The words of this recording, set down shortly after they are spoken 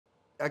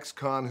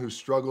Ex-con who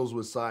struggles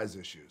with size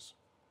issues.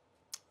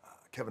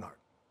 Kevin Hart.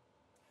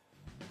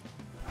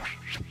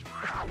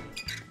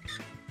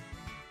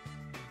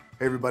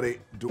 Hey everybody,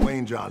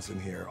 Dwayne Johnson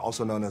here,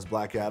 also known as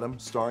Black Adam,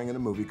 starring in a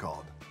movie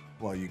called,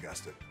 well, you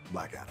guessed it,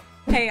 Black Adam.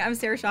 Hey, I'm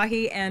Sarah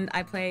Shahi, and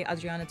I play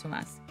Adriana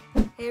Tomas.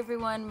 Hey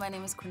everyone, my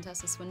name is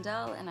Quintessa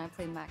Swindell, and I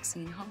play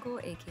Maxine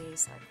Hunkel, aka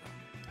Cyclone.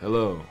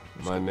 Hello,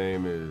 my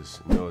name is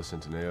Noah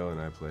Centineo,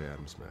 and I play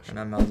Adam Smasher. And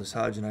I'm Aldous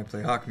Hodge, and I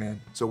play Hawkman.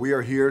 So we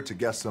are here to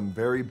guess some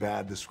very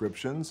bad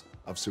descriptions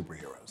of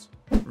superheroes.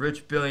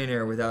 Rich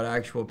billionaire without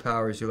actual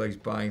powers who likes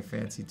buying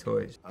fancy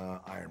toys.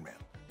 Iron Man.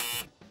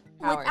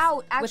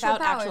 Without actual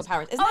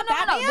powers. Isn't that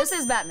Batman? No, this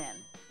is Batman.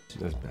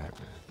 That's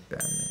Batman.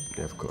 Batman.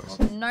 Yeah, of course.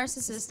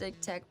 Narcissistic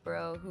tech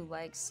bro who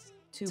likes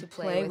to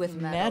play with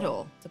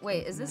metal.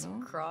 Wait, is this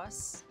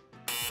Cross?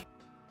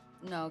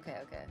 No, okay.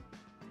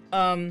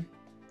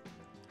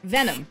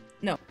 Venom.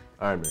 No.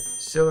 Iron Man.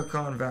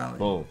 Silicon Valley.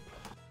 Boom.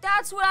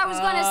 That's what I was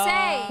gonna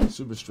say!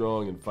 Super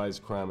strong and fights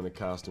crime in a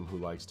costume who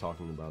likes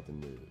talking about the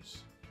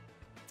news.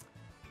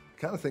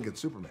 Kind of think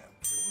it's Superman.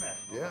 Superman.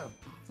 Yeah.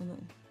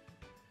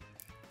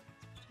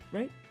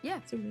 Right? Yeah.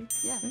 Superman.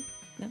 Yeah.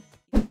 Right?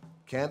 No.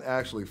 Can't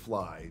actually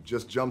fly,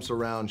 just jumps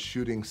around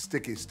shooting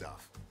sticky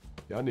stuff.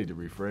 Y'all need to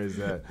rephrase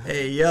that.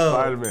 Hey, yo.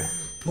 Spider-Man.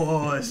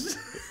 Pause.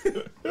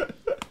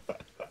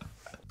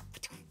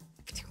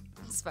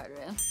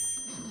 Spider-Man.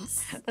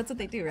 That's what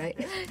they do, right?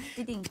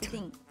 Ding.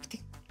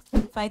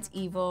 Fights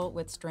evil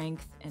with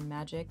strength and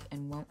magic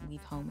and won't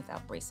leave home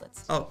without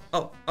bracelets. Oh.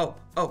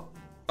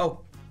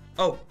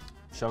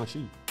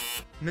 Shang-Chi.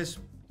 Miss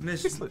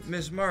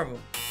Marvel.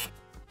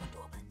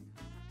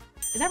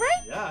 Is that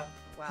right? Yeah.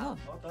 Wow.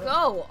 Well done.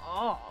 Go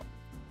off.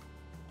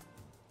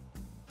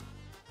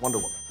 Wonder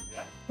Woman.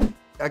 Yeah.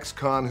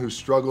 Ex-con who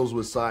struggles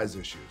with size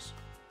issues.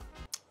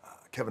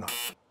 Kevin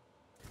Hart.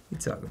 You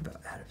talking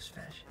about Adam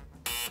Smasher.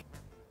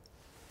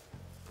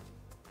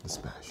 The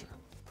Smasher.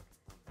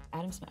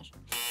 Adam Smasher.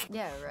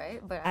 Yeah,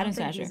 right? But I Adam don't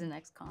think Smasher. he's an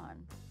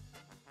ex-con.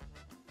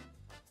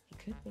 He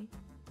could be.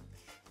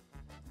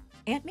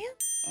 Ant-Man?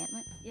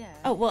 Ant-Man? Yeah.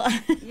 Oh, well.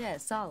 Yeah,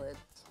 solid.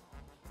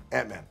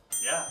 Ant-Man.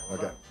 Yeah. Well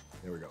Okay, done.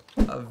 here we go.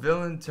 A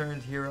villain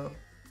turned hero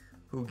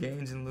who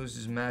gains and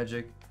loses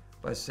magic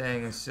by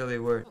saying a silly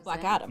word.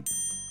 Black Adam.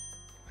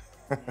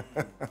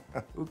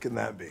 Who can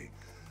that be?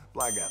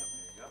 Black Adam.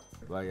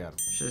 Black Adam.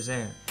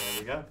 Shazam. There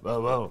we go.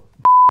 Whoa.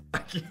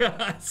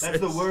 That's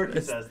the word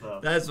he says, though.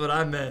 That's what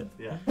I meant.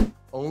 Yeah.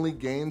 Only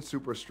gain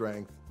super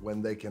strength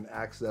when they can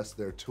access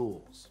their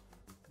tools.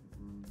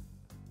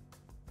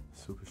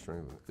 Super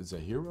strength. Is it a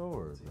hero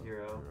or? It's a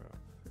hero.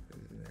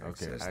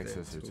 Okay, Access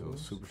access their their tools.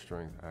 tools. Super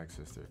strength,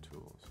 access their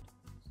tools.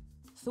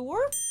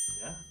 Thor?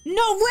 Yeah.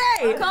 No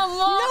way! Come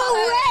on! No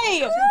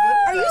way!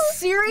 Are you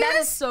serious? That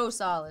is so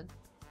solid.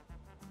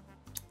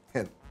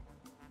 Hint.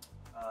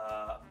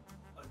 A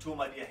tool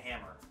might be a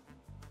hammer.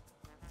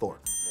 Thor.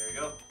 There you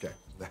go. Okay,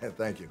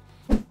 thank you.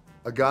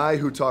 A guy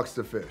who talks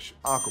to fish.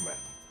 Aquaman.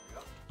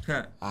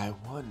 I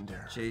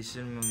wonder.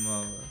 Jason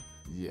Momoa.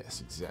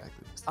 Yes,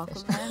 exactly.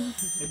 Aquaman?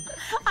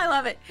 I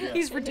love it. Yeah.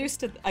 He's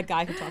reduced to a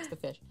guy who talks to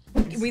fish.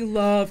 We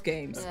love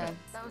games. Yeah,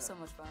 that was so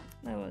much fun.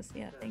 That was,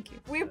 yeah, thank you.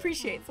 We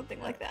appreciate something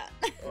like that.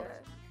 Yeah.